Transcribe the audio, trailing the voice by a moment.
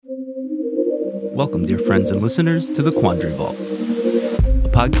Welcome, dear friends and listeners, to the Quandary Vault, a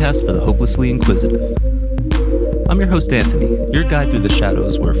podcast for the hopelessly inquisitive. I'm your host, Anthony, your guide through the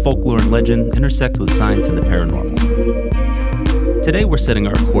shadows where folklore and legend intersect with science and the paranormal. Today we're setting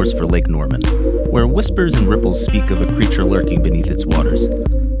our course for Lake Norman, where whispers and ripples speak of a creature lurking beneath its waters.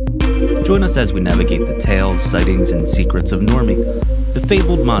 Join us as we navigate the tales, sightings, and secrets of Normie, the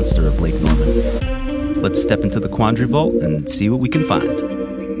fabled monster of Lake Norman. Let's step into the Quandary Vault and see what we can find.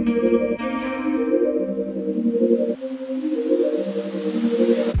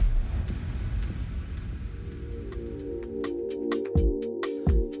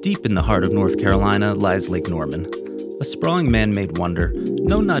 Deep in the heart of North Carolina lies Lake Norman, a sprawling man-made wonder,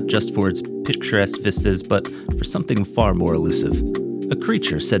 known not just for its picturesque vistas, but for something far more elusive, a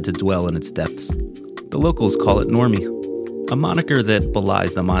creature said to dwell in its depths. The locals call it Normie, a moniker that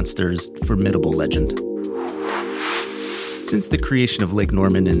belies the monster's formidable legend. Since the creation of Lake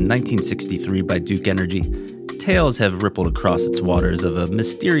Norman in 1963 by Duke Energy, tales have rippled across its waters of a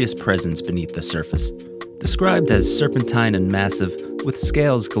mysterious presence beneath the surface. Described as serpentine and massive, with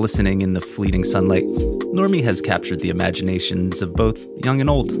scales glistening in the fleeting sunlight, Normie has captured the imaginations of both young and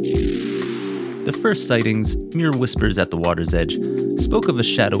old. The first sightings, mere whispers at the water's edge, spoke of a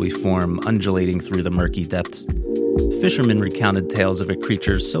shadowy form undulating through the murky depths. Fishermen recounted tales of a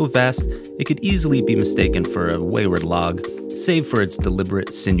creature so vast it could easily be mistaken for a wayward log, save for its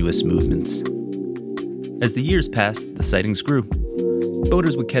deliberate, sinuous movements. As the years passed, the sightings grew.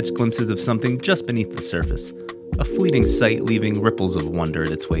 Boaters would catch glimpses of something just beneath the surface, a fleeting sight leaving ripples of wonder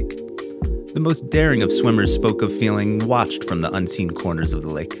in its wake. The most daring of swimmers spoke of feeling watched from the unseen corners of the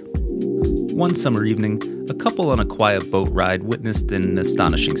lake. One summer evening, a couple on a quiet boat ride witnessed an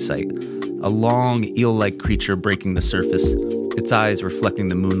astonishing sight, a long, eel-like creature breaking the surface, its eyes reflecting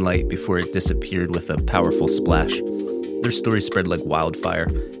the moonlight before it disappeared with a powerful splash. Their story spread like wildfire,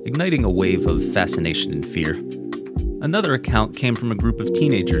 igniting a wave of fascination and fear. Another account came from a group of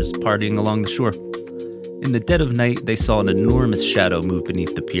teenagers partying along the shore. In the dead of night, they saw an enormous shadow move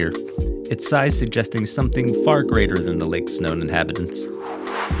beneath the pier, its size suggesting something far greater than the lake's known inhabitants.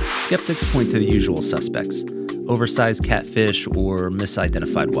 Skeptics point to the usual suspects, oversized catfish or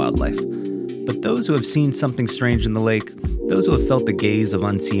misidentified wildlife. But those who have seen something strange in the lake, those who have felt the gaze of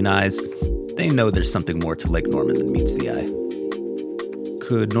unseen eyes, they know there's something more to Lake Norman than meets the eye.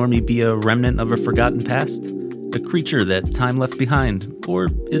 Could Normie be a remnant of a forgotten past? A creature that time left behind? Or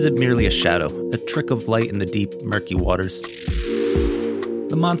is it merely a shadow, a trick of light in the deep, murky waters?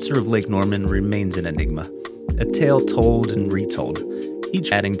 The monster of Lake Norman remains an enigma, a tale told and retold,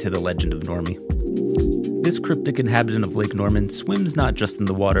 each adding to the legend of Normie. This cryptic inhabitant of Lake Norman swims not just in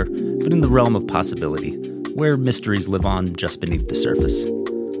the water, but in the realm of possibility, where mysteries live on just beneath the surface.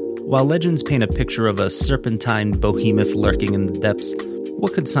 While legends paint a picture of a serpentine behemoth lurking in the depths,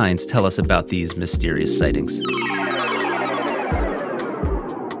 what could science tell us about these mysterious sightings?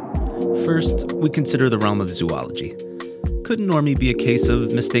 First, we consider the realm of zoology. Could Normie be a case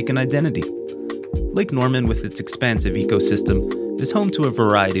of mistaken identity? Lake Norman, with its expansive ecosystem, is home to a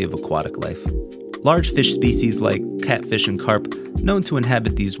variety of aquatic life. Large fish species like catfish and carp, known to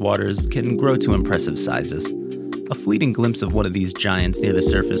inhabit these waters, can grow to impressive sizes. A fleeting glimpse of one of these giants near the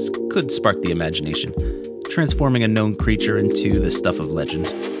surface could spark the imagination, transforming a known creature into the stuff of legend.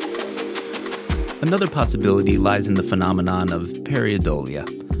 Another possibility lies in the phenomenon of pareidolia,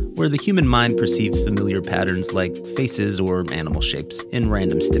 where the human mind perceives familiar patterns like faces or animal shapes in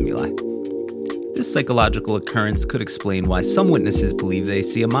random stimuli. This psychological occurrence could explain why some witnesses believe they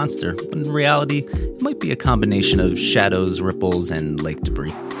see a monster, but in reality, it might be a combination of shadows, ripples, and lake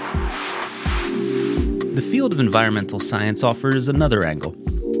debris. The field of environmental science offers another angle.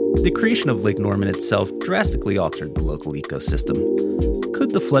 The creation of Lake Norman itself drastically altered the local ecosystem.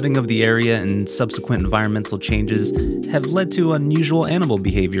 Could the flooding of the area and subsequent environmental changes have led to unusual animal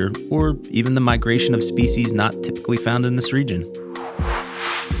behavior, or even the migration of species not typically found in this region?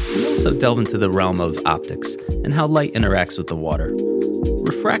 We also delve into the realm of optics and how light interacts with the water.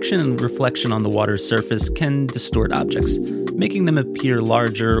 Refraction and reflection on the water's surface can distort objects, making them appear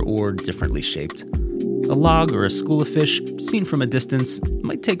larger or differently shaped. A log or a school of fish, seen from a distance,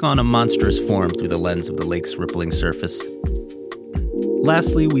 might take on a monstrous form through the lens of the lake's rippling surface.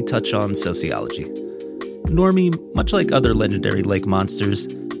 Lastly, we touch on sociology. Normie, much like other legendary lake monsters,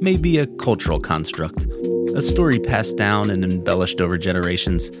 may be a cultural construct, a story passed down and embellished over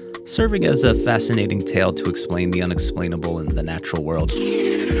generations, serving as a fascinating tale to explain the unexplainable in the natural world.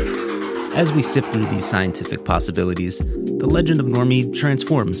 As we sift through these scientific possibilities, the legend of Normie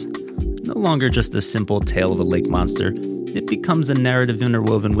transforms. No longer just a simple tale of a lake monster, it becomes a narrative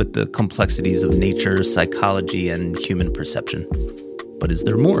interwoven with the complexities of nature, psychology, and human perception. But is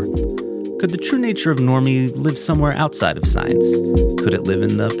there more? Could the true nature of Normie live somewhere outside of science? Could it live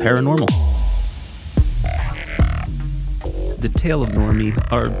in the paranormal? The tale of Normie,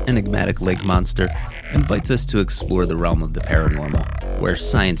 our enigmatic lake monster, invites us to explore the realm of the paranormal, where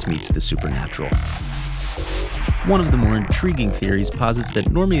science meets the supernatural. One of the more intriguing theories posits that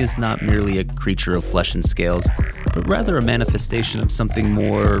Normie is not merely a creature of flesh and scales, but rather a manifestation of something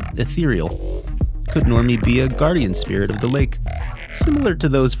more ethereal. Could Normie be a guardian spirit of the lake, similar to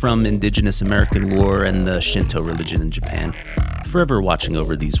those from indigenous American lore and the Shinto religion in Japan, forever watching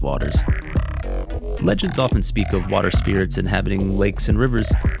over these waters? Legends often speak of water spirits inhabiting lakes and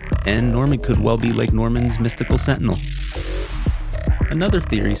rivers, and Normie could well be Lake Norman's mystical sentinel. Another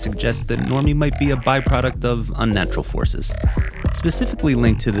theory suggests that Normie might be a byproduct of unnatural forces, specifically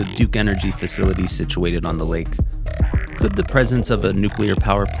linked to the Duke Energy facilities situated on the lake. Could the presence of a nuclear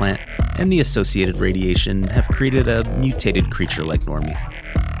power plant and the associated radiation have created a mutated creature like Normie?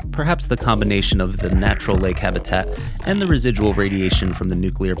 Perhaps the combination of the natural lake habitat and the residual radiation from the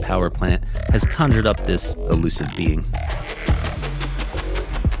nuclear power plant has conjured up this elusive being.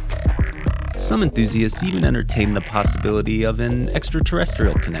 Some enthusiasts even entertain the possibility of an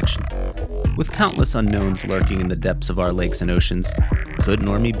extraterrestrial connection. With countless unknowns lurking in the depths of our lakes and oceans, could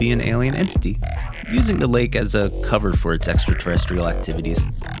Normie be an alien entity, using the lake as a cover for its extraterrestrial activities?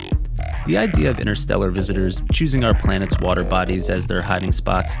 The idea of interstellar visitors choosing our planet's water bodies as their hiding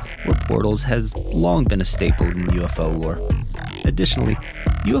spots or portals has long been a staple in UFO lore. Additionally,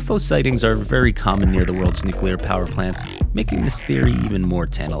 UFO sightings are very common near the world's nuclear power plants, making this theory even more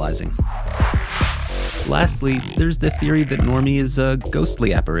tantalizing. Lastly, there's the theory that Normie is a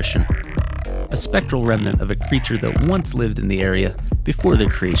ghostly apparition, a spectral remnant of a creature that once lived in the area before the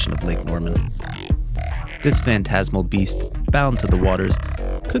creation of Lake Norman. This phantasmal beast, bound to the waters,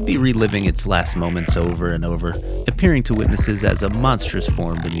 could be reliving its last moments over and over, appearing to witnesses as a monstrous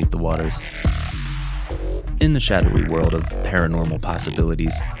form beneath the waters. In the shadowy world of paranormal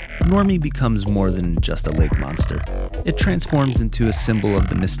possibilities, Normie becomes more than just a lake monster. It transforms into a symbol of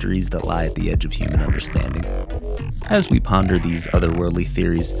the mysteries that lie at the edge of human understanding. As we ponder these otherworldly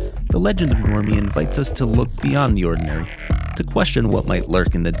theories, the legend of Normie invites us to look beyond the ordinary, to question what might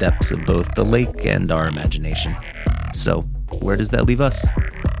lurk in the depths of both the lake and our imagination. So, where does that leave us?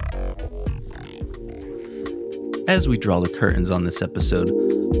 As we draw the curtains on this episode,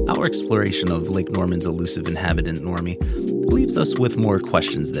 our exploration of Lake Norman's elusive inhabitant Normie leaves us with more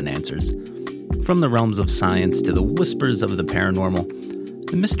questions than answers. From the realms of science to the whispers of the paranormal,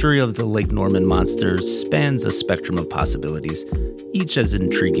 the mystery of the Lake Norman monster spans a spectrum of possibilities, each as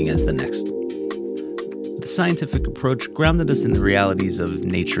intriguing as the next. The scientific approach grounded us in the realities of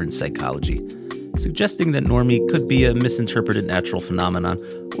nature and psychology, suggesting that Normie could be a misinterpreted natural phenomenon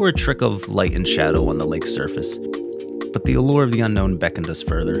or a trick of light and shadow on the lake's surface. But the allure of the unknown beckoned us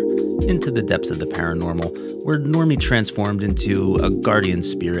further, into the depths of the paranormal, where Normie transformed into a guardian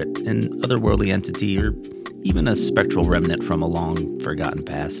spirit, an otherworldly entity, or even a spectral remnant from a long forgotten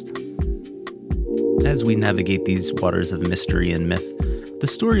past. As we navigate these waters of mystery and myth, the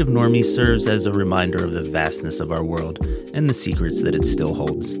story of Normie serves as a reminder of the vastness of our world and the secrets that it still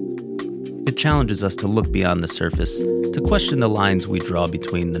holds. It challenges us to look beyond the surface, to question the lines we draw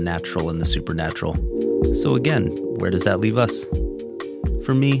between the natural and the supernatural. So again, where does that leave us?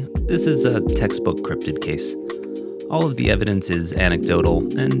 For me, this is a textbook cryptid case. All of the evidence is anecdotal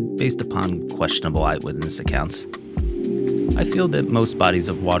and based upon questionable eyewitness accounts. I feel that most bodies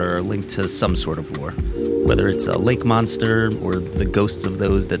of water are linked to some sort of lore, whether it's a lake monster or the ghosts of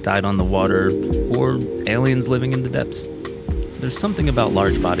those that died on the water or aliens living in the depths. There's something about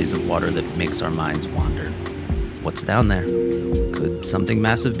large bodies of water that makes our minds wander. What's down there? Could something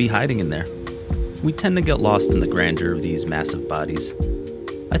massive be hiding in there? We tend to get lost in the grandeur of these massive bodies.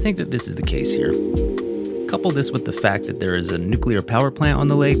 I think that this is the case here. Couple this with the fact that there is a nuclear power plant on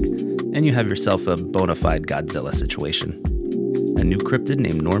the lake, and you have yourself a bona fide Godzilla situation. A new cryptid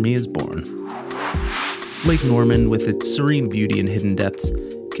named Normie is born. Lake Norman, with its serene beauty and hidden depths,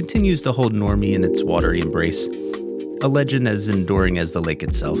 continues to hold Normie in its watery embrace, a legend as enduring as the lake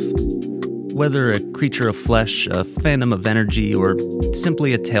itself. Whether a creature of flesh, a phantom of energy, or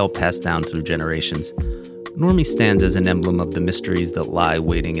simply a tale passed down through generations, Normie stands as an emblem of the mysteries that lie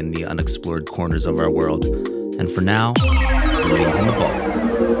waiting in the unexplored corners of our world, and for now, remains in the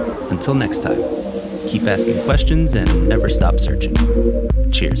vault. Until next time, keep asking questions and never stop searching.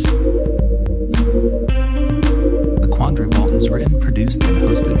 Cheers. The Quandary Vault is written, produced, and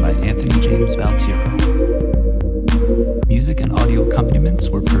hosted by Anthony James Valtiro. Music and audio accompaniments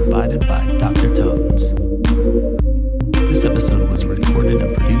were provided by Dr. Tones. This episode was recorded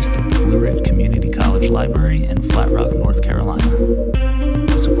and produced at the Blue Ridge Community College Library in Flat Rock, North Carolina.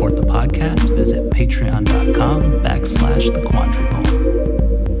 support the podcast, visit patreon.com/thequandryball.